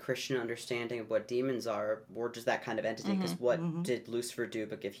off of the Christian understanding of what demons are, or just that kind of entity, because what did Lucifer do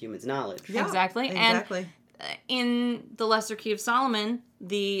but give humans knowledge? Yeah, exactly. And in the Lesser Key of Solomon,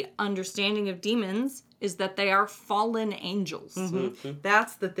 the understanding of demons is that they are fallen angels.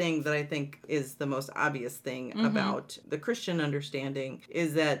 That's the thing that I think is the most obvious thing about the Christian understanding,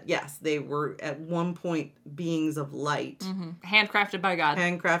 is that, yes, they were at one point beings of light. Handcrafted by God.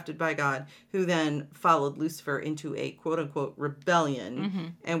 Handcrafted by God, who then followed Lucifer into a quote-unquote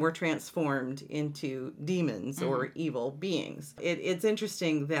rebellion and were transformed into demons or evil beings. It's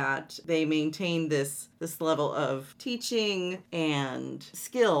interesting that they maintain this level of teaching and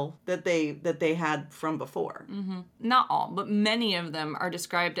skill that they had from before. Not all, but many of them are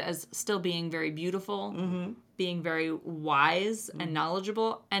described as still being very beautiful, being very wise and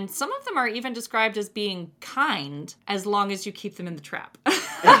knowledgeable, and some of them are even described as being kind as long as you keep them in the trap.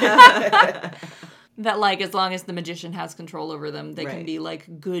 That, like, as long as the magician has control over them, they can be,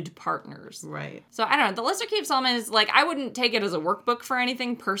 like, good partners. Right. So, I don't know. The Lesser Key of Solomon is, like, I wouldn't take it as a workbook for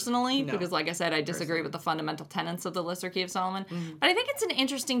anything personally, because, like I said, I disagree with the fundamental tenets of the Lesser Key of Solomon. But I think it's an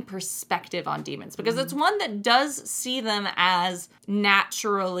interesting perspective on demons, because it's one that does see them as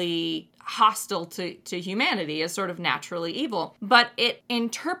naturally hostile to humanity, as sort of naturally evil. But it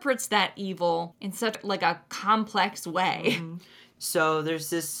interprets that evil in such, like, a complex way. So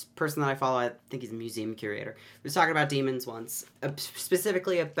there's this person that I follow, I think he's a museum curator, who was talking about demons once,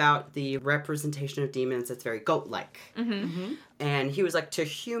 specifically about the representation of demons that's very goat-like. And he was like, to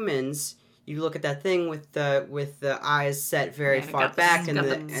humans, you look at that thing with the eyes set very far back and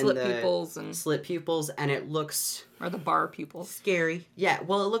the slit pupils, and it looks... Or the bar pupils. Scary. Yeah,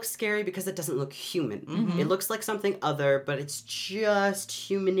 well, it looks scary because it doesn't look human. It looks like something other, but it's just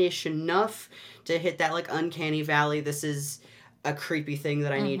humanish enough to hit that, like, uncanny valley. This is a creepy thing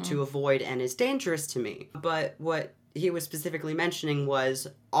that I need to avoid and is dangerous to me. But what he was specifically mentioning was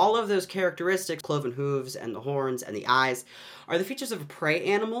all of those characteristics, cloven hooves and the horns and the eyes, are the features of a prey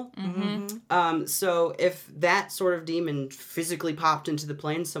animal. So if that sort of demon physically popped into the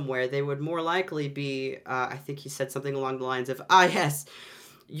plane somewhere, they would more likely be, I think he said something along the lines of, yes,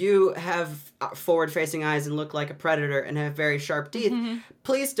 you have forward-facing eyes and look like a predator and have very sharp teeth.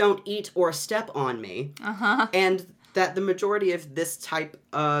 Please don't eat or step on me. And that the majority of this type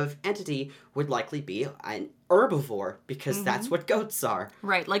of entity would likely be an herbivore, because that's what goats are.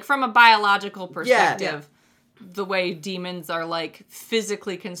 Right, like from a biological perspective, the way demons are, like,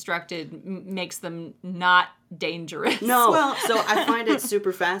 physically constructed makes them not dangerous. No, so I find it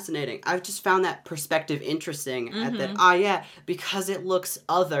super fascinating. I've just found that perspective interesting. At that, because it looks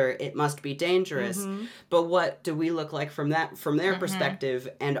other, it must be dangerous. But what do we look like from their perspective?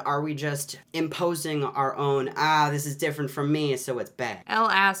 And are we just imposing our own, this is different from me, so it's bad? Elle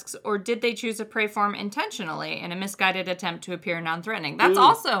asks, or did they choose a prey form intentionally in a misguided attempt to appear non-threatening? That's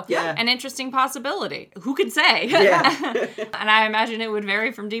also an interesting possibility. Who could say? And I imagine it would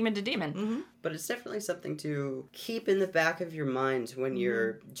vary from demon to demon. But it's definitely something to keep in the back of your mind when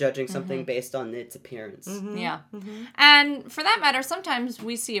you're judging something based on its appearance. And for that matter, sometimes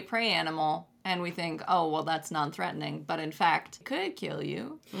we see a prey animal and we think, oh, well, that's non-threatening, but in fact, it could kill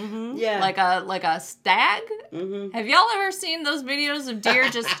you. Like a stag. Have y'all ever seen those videos of deer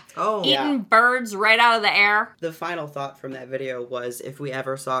just eating birds right out of the air? The final thought from that video was, if we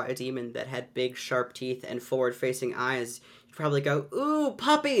ever saw a demon that had big, sharp teeth and forward-facing eyes, probably go, ooh,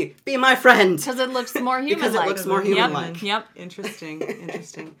 puppy, be my friend. Because it looks more human-like. Because it looks more human-like. Yep.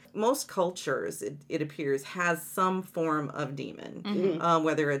 Interesting. Most cultures, it appears, has some form of demon.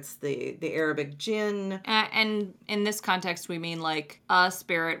 Whether it's the Arabic jinn. And in this context, we mean, like, a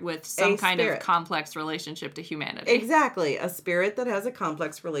spirit with some kind of complex relationship to humanity. Exactly. A spirit that has a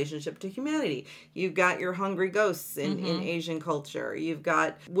complex relationship to humanity. You've got your hungry ghosts in Asian culture. You've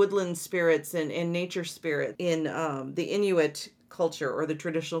got woodland spirits and nature spirits in the Inuit culture or the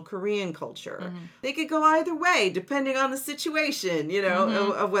traditional Korean culture. They could go either way depending on the situation,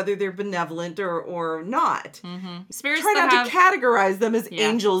 of whether they're benevolent or not. Spirits Try not to categorize them as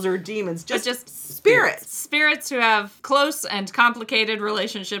angels or demons, just spirits. Spirits who have close and complicated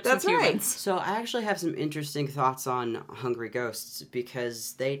relationships with humans. So I actually have some interesting thoughts on hungry ghosts,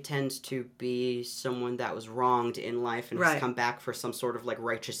 because they tend to be someone that was wronged in life and has come back for some sort of, like,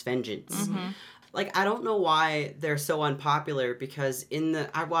 righteous vengeance. Like, I don't know why they're so unpopular, because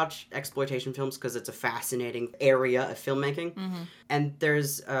I watch exploitation films because it's a fascinating area of filmmaking. And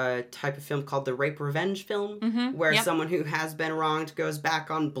there's a type of film called the rape revenge film, where someone who has been wronged goes back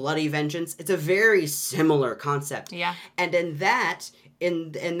on bloody vengeance. It's a very similar concept. And in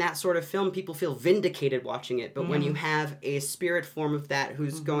that sort of film, people feel vindicated watching it. But when you have a spirit form of that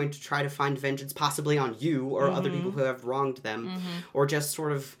who's going to try to find vengeance possibly on you or other people who have wronged them, or just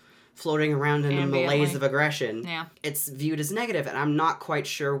sort of floating around in a malaise of aggression, it's viewed as negative, and I'm not quite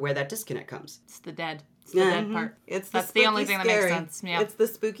sure where that disconnect comes. It's the dead. It's the dead part. That's the only thing that makes sense. It's the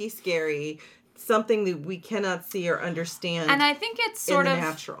spooky, scary. something that we cannot see or understand. And I think it's sort of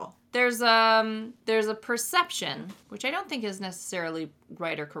natural. There's a perception, which I don't think is necessarily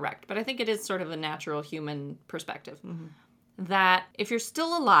right or correct, but I think it is sort of a natural human perspective. Mm-hmm. That if you're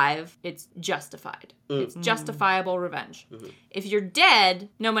still alive, it's justified. Mm-hmm. It's justifiable revenge. Mm-hmm. If you're dead,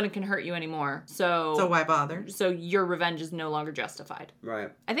 no one can hurt you anymore. So why bother? So your revenge is no longer justified.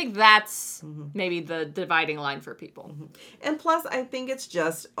 Right. I think that's maybe the dividing line for people. Mm-hmm. And plus, I think it's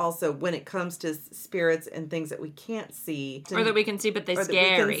just also when it comes to spirits and things that we can't see. Or that we can see, but they're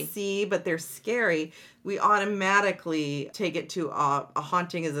scary. That we can see, but they're scary. We automatically take it to a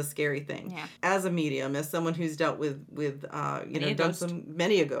haunting is a scary thing. Yeah. As a medium, as someone who's dealt with done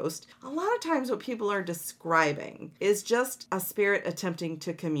many a ghost, a lot of times what people are describing is just a spirit attempting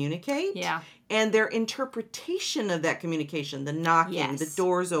to communicate. Yeah. And their interpretation of that communication, the knocking, the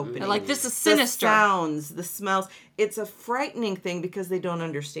doors opening. They're like, this is sinister. The sounds, the smells. It's a frightening thing because they don't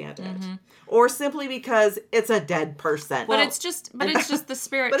understand it. Mm-hmm. Or simply because it's a dead person. But it's just the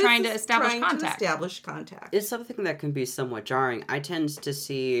spirit trying to establish contact. It's something that can be somewhat jarring. I tend to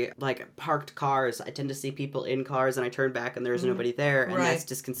see, like, parked cars. I tend to see people in cars, and I turn back, and there's nobody there. And that's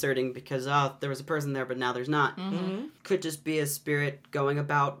disconcerting because, there was a person there, but now there's not. Mm-hmm. Could just be a spirit going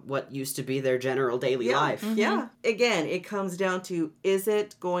about what used to be their general daily life. Mm-hmm. Yeah. Again, it comes down to, is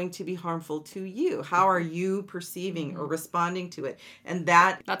it going to be harmful to you? How are you perceiving or responding to it? And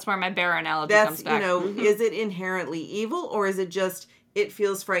that's where my bear analogy comes back. Is it inherently evil, or is it just it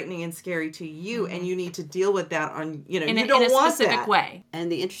feels frightening and scary to you, and you need to deal with that on, you don't want a specific that. way.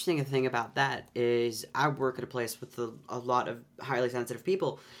 And the interesting thing about that is I work at a place with a lot of highly sensitive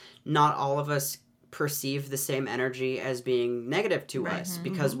people. Not all of us perceive the same energy as being negative to us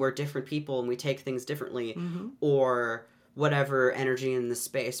because we're different people and we take things differently, or whatever energy in the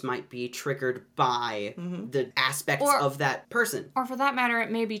space might be triggered by the aspects of that person. Or for that matter,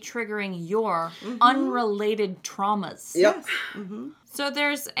 it may be triggering your unrelated traumas. Yep. Yes. Mm-hmm. So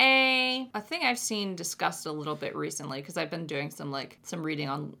there's a thing I've seen discussed a little bit recently because I've been doing some reading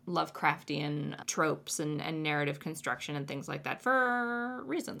on Lovecraftian tropes and narrative construction and things like that for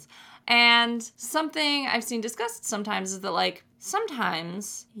reasons. And something I've seen discussed sometimes is that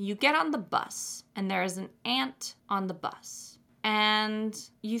sometimes you get on the bus and there is an ant on the bus. And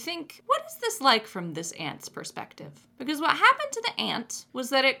you think, what is this like from this ant's perspective? Because what happened to the ant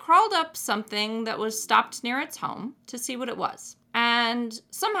was that it crawled up something that was stopped near its home to see what it was. And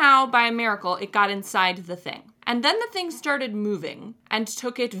somehow, by a miracle, it got inside the thing. And then the thing started moving and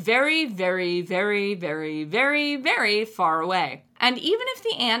took it very, very, very, very, very, very far away. And even if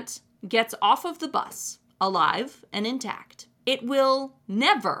the ant gets off of the bus, alive and intact, it will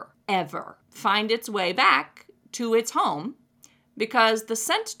never, ever find its way back to its home because the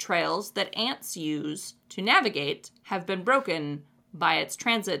scent trails that ants use to navigate have been broken by its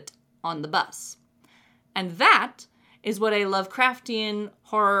transit on the bus. And that is what a Lovecraftian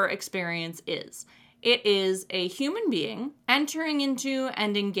horror experience is. It is a human being entering into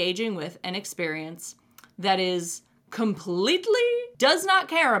and engaging with an experience that is completely does not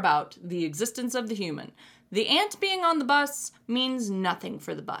care about the existence of the human. The ant being on the bus means nothing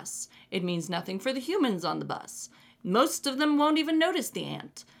for the bus. It means nothing for the humans on the bus. Most of them won't even notice the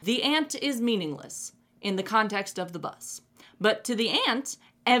ant. The ant is meaningless in the context of the bus. But to the ant,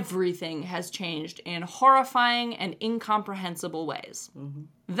 everything has changed in horrifying and incomprehensible ways. Mm-hmm.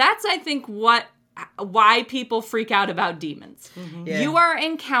 That's, I think, why people freak out about demons. Mm-hmm. Yeah. You are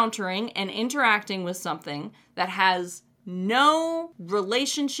encountering and interacting with something that has no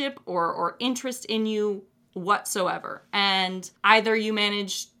relationship or interest in you whatsoever. And either you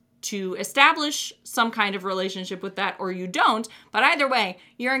manage to establish some kind of relationship with that or you don't, but either way,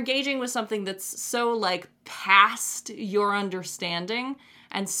 you're engaging with something that's so past your understanding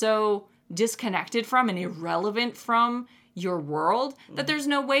and so disconnected from and irrelevant from your world that there's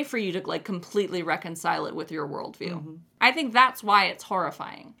no way for you to completely reconcile it with your worldview. Mm-hmm. I think that's why it's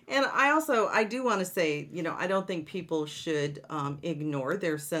horrifying. And I do want to say, I don't think people should ignore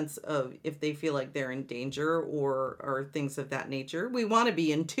their sense of if they feel like they're in danger or things of that nature. We want to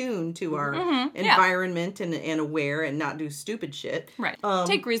be in tune to our environment and aware and not do stupid shit. Right.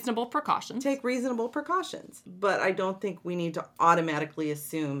 Take reasonable precautions. But I don't think we need to automatically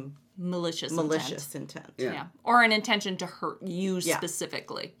assume malicious intent. Yeah. Or an intention to hurt you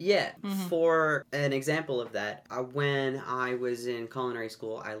specifically. Yeah. Mm-hmm. For an example of that, when I was in culinary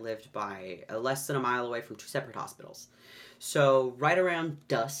school, I lived by less than a mile away from two separate hospitals. So right around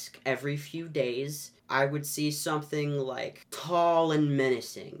dusk, every few days, I would see something tall and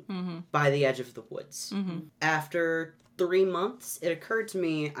menacing by the edge of the woods. Mm-hmm. After 3 months, it occurred to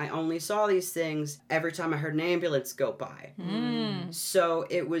me I only saw these things every time I heard an ambulance go by. So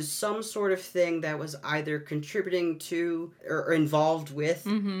it was some sort of thing that was either contributing to or involved with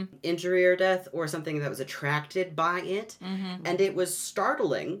injury or death, or something that was attracted by it. And it was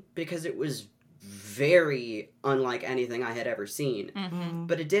startling because it was very unlike anything I had ever seen.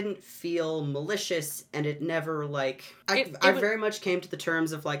 But it didn't feel malicious, and it never, like... I very much came to the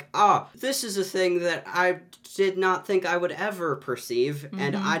terms of, like, this is a thing that I did not think I would ever perceive,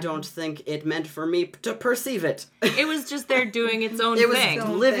 and I don't think it meant for me to perceve it. It was just there doing its own thing. It was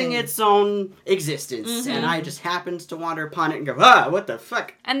living its own existence, and I just happened to wander upon it and go, what the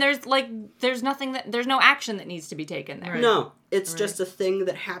fuck? And there's no action that needs to be taken there. Right. No. It's just a thing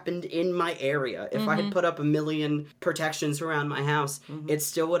that happened in my area. If I had put up 1 million protections around my house, it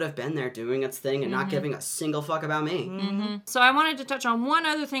still would have been there doing its thing and not giving a single fuck about me. So I wanted to touch on one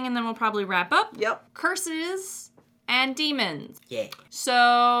other thing, and then we'll probably wrap up. Yep. Curses and demons. Yeah.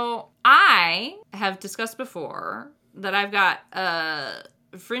 So I have discussed before that I've got a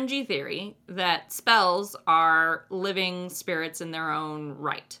fringy theory that spells are living spirits in their own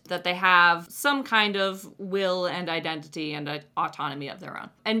right. That they have some kind of will and identity and autonomy of their own.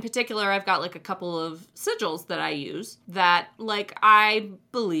 In particular, I've got like a couple of sigils that I use that, like, I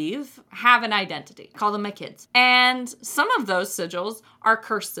believe have an identity. Call them my kids. And some of those sigils are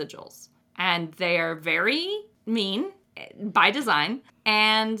curse sigils. And they are very mean by design,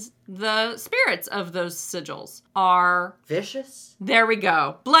 and the spirits of those sigils are... vicious? There we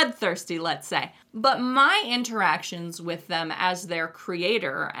go. Bloodthirsty, let's say. But my interactions with them as their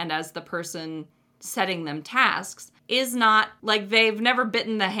creator and as the person setting them tasks is not, like, they've never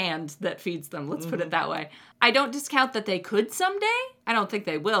bitten the hand that feeds them, let's put it that way. I don't discount that they could someday. I don't think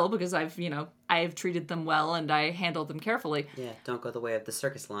they will, because I've treated them well and I handle them carefully. Yeah, don't go the way of the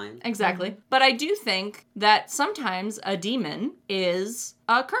circus lion. Exactly. But I do think that sometimes a demon is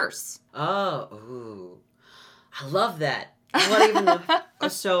a curse. Oh, ooh. I love that. What even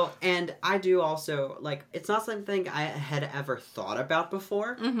so, and I do also, like, it's not something I had ever thought about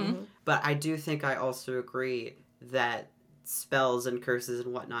before, but I do think I also agree that spells and curses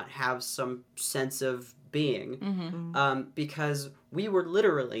and whatnot have some sense of being, because we were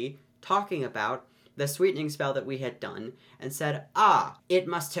literally talking about the sweetening spell that we had done and said, it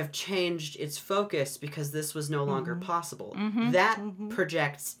must have changed its focus because this was no longer possible. That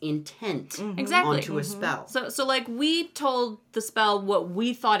projects intent onto a spell. So like, we told the spell what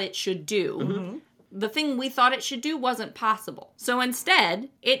we thought it should do. The thing we thought it should do wasn't possible. So instead,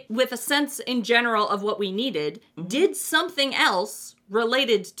 it, with a sense in general of what we needed, did something else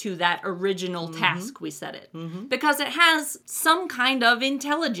related to that original task we set it. Because it has some kind of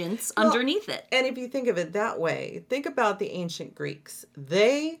intelligence underneath it. And if you think of it that way, think about the ancient Greeks.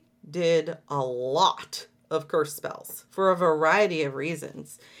 They did a lot of curse spells for a variety of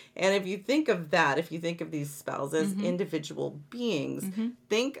reasons. And if you think of that, if you think of these spells as individual beings,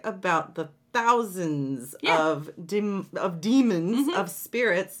 think about the thousands of demons, of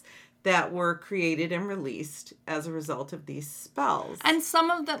spirits that were created and released as a result of these spells. And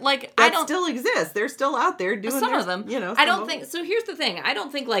some of them, like, that still exist. They're still out there doing some of them. I don't think, so here's the thing. I don't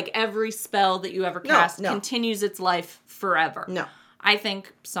think, like, every spell that you ever cast continues its life forever. No. I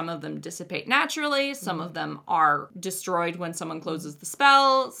think some of them dissipate naturally. Some of them are destroyed when someone closes the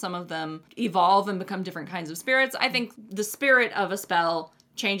spell. Some of them evolve and become different kinds of spirits. I think the spirit of a spell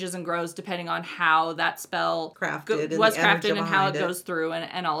changes and grows depending on how that spell was crafted and how it goes through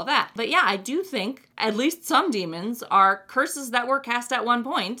and all of that. But yeah, I do think at least some demons are curses that were cast at one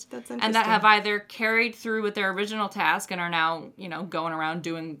point and that have either carried through with their original task and are now, going around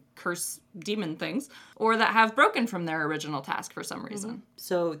doing curse demon things, or that have broken from their original task for some reason.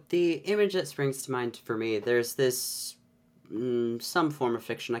 So the image that springs to mind for me, there's this some form of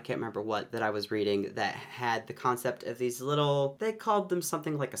fiction, I can't remember what, that I was reading that had the concept of these little, they called them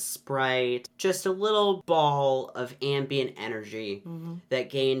something like a sprite, just a little ball of ambient energy that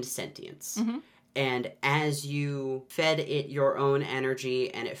gained sentience. And as you fed it your own energy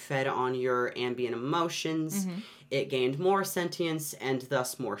and it fed on your ambient emotions, it gained more sentience and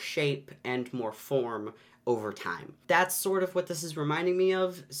thus more shape and more form over time. That's sort of what this is reminding me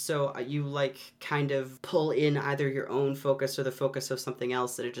of. So you like kind of pull in either your own focus or the focus of something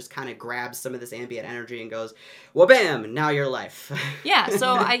else, that it just kind of grabs some of this ambient energy and goes, well, bam, now your life. Yeah,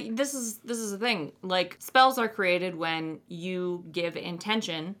 so this is the thing. Like, spells are created when you give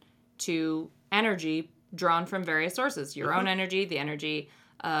intention to energy drawn from various sources. Your own energy, the energy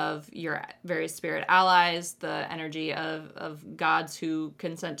of your various spirit allies, the energy of gods who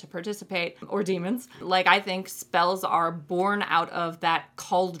consent to participate, or demons. Like, I think spells are born out of that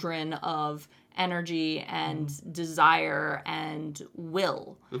cauldron of energy and desire and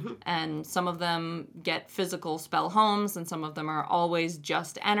will. And some of them get physical spell homes, and some of them are always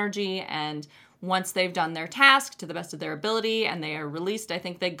just energy. And once they've done their task to the best of their ability and they are released, I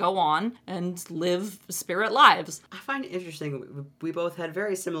think they go on and live spirit lives. I find it interesting. We both had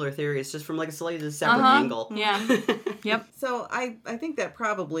very similar theories, just from like a slightly separate angle. Yeah. Yep. So I think that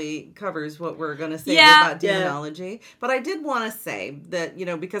probably covers what we're going to say about demonology. But I did want to say that,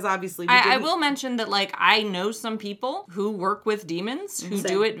 because obviously I will mention that, like, I know some people who work with demons who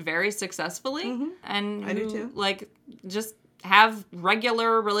do it very successfully. And I do too. Like, just have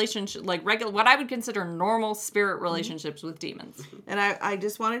regular relationship, like what I would consider normal spirit relationships with demons. And I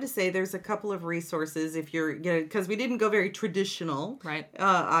just wanted to say there's a couple of resources if you're, because we didn't go very traditional, right?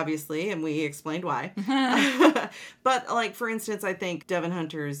 Obviously, and we explained why. But like, for instance, I think Devin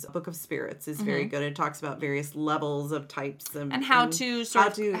Hunter's Book of Spirits is very good. It talks about various levels of types and how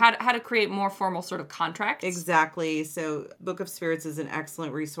to create more formal sort of contracts. Exactly. So Book of Spirits is an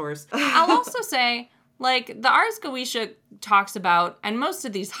excellent resource. I'll also say, like, the Ars Goetia talks about, and most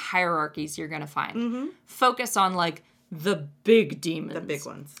of these hierarchies you're going to find, focus on, like, the big demons. The big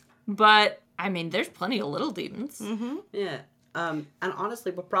ones. But, I mean, there's plenty of little demons. Yeah. And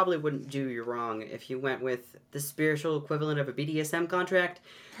honestly, what probably wouldn't do you wrong if you went with the spiritual equivalent of a BDSM contract.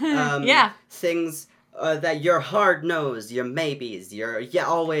 Things that your hard no's, your maybes, your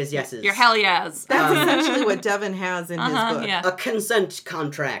always yeses. Your hell yes. That's essentially what Devin has in his book. Yeah. A consent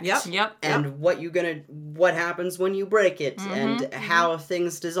contract. Yep. And what happens when you break it, and how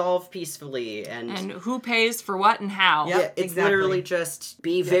things dissolve peacefully, and who pays for what and how. Yep, yeah, it's literally just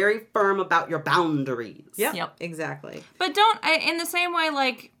be very firm about your boundaries. Yep. Exactly. But in the same way,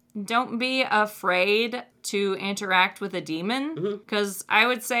 like, don't be afraid to interact with a demon, because I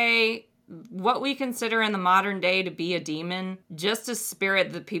would say what we consider in the modern day to be a demon, just a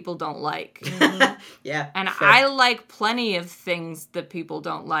spirit that people don't like. Yeah. And I like plenty of things that people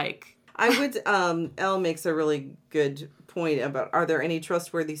don't like. I would, Elle makes a really good point about, are there any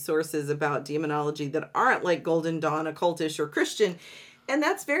trustworthy sources about demonology that aren't like Golden Dawn, occultish, or Christian? And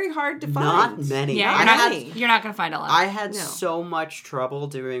that's very hard to find. Not many. Yeah, you're not going to find a lot. I had so much trouble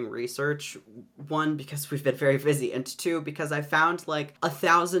doing research. One, because we've been very busy, and two, because I found like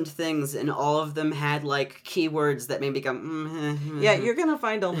 1,000 things, and all of them had like keywords that made me go, Yeah, you're going to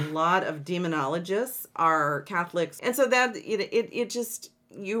find a lot of demonologists are Catholics. And so that, it just,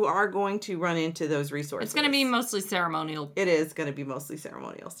 you are going to run into those resources. It's going to be mostly ceremonial. It is going to be mostly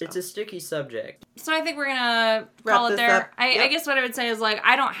ceremonial stuff. It's a sticky subject. So I think we're going to call it there. Up. I guess what I would say is, like,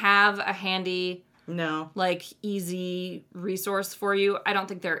 I don't have a handy, like, easy resource for you. I don't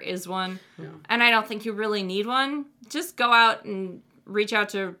think there is one. No. And I don't think you really need one. Just go out and reach out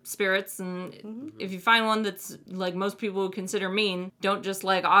to spirits, and if you find one that's, like, most people would consider mean, don't just,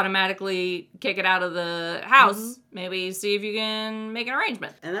 like, automatically kick it out of the house. Maybe see if you can make an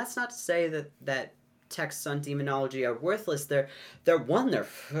arrangement. And that's not to say that texts on demonology are worthless. They're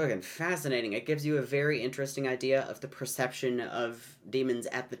fucking fascinating. It gives you a very interesting idea of the perception of demons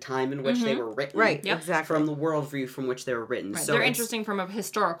at the time in which they were written. Right, exactly. From the worldview from which they were written. Right. So they're interesting from a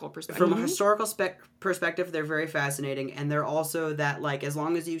historical perspective. From a historical perspective, they're very fascinating. And they're also that, like, as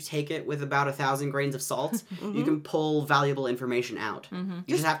long as you take it with about 1,000 grains of salt, you can pull valuable information out.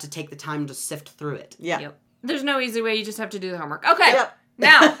 You just have to take the time to sift through it. Yeah. Yep. There's no easy way. You just have to do the homework. Okay. Yep.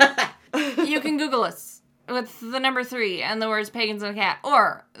 Now, you can Google us with the number 3 and the words pagans and a cat,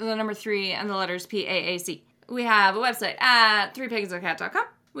 or the number 3 and the letters PAAC. We have a website at 3pagansandacat.com.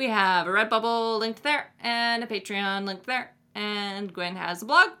 We have a Redbubble linked there, and a Patreon linked there. And Gwen has a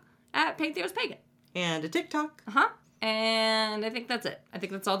blog at Pantheos Pagan. And a TikTok. And I think that's it. I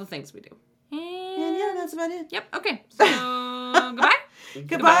think that's all the things we do. And yeah, that's about it. Yep. Okay. So goodbye.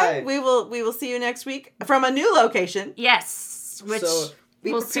 Goodbye. We will see you next week from a new location. Yes. Which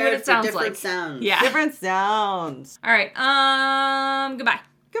we'll see what it sounds different like. Sounds. Yeah. Different sounds. All right. Goodbye.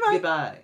 Goodbye. Goodbye.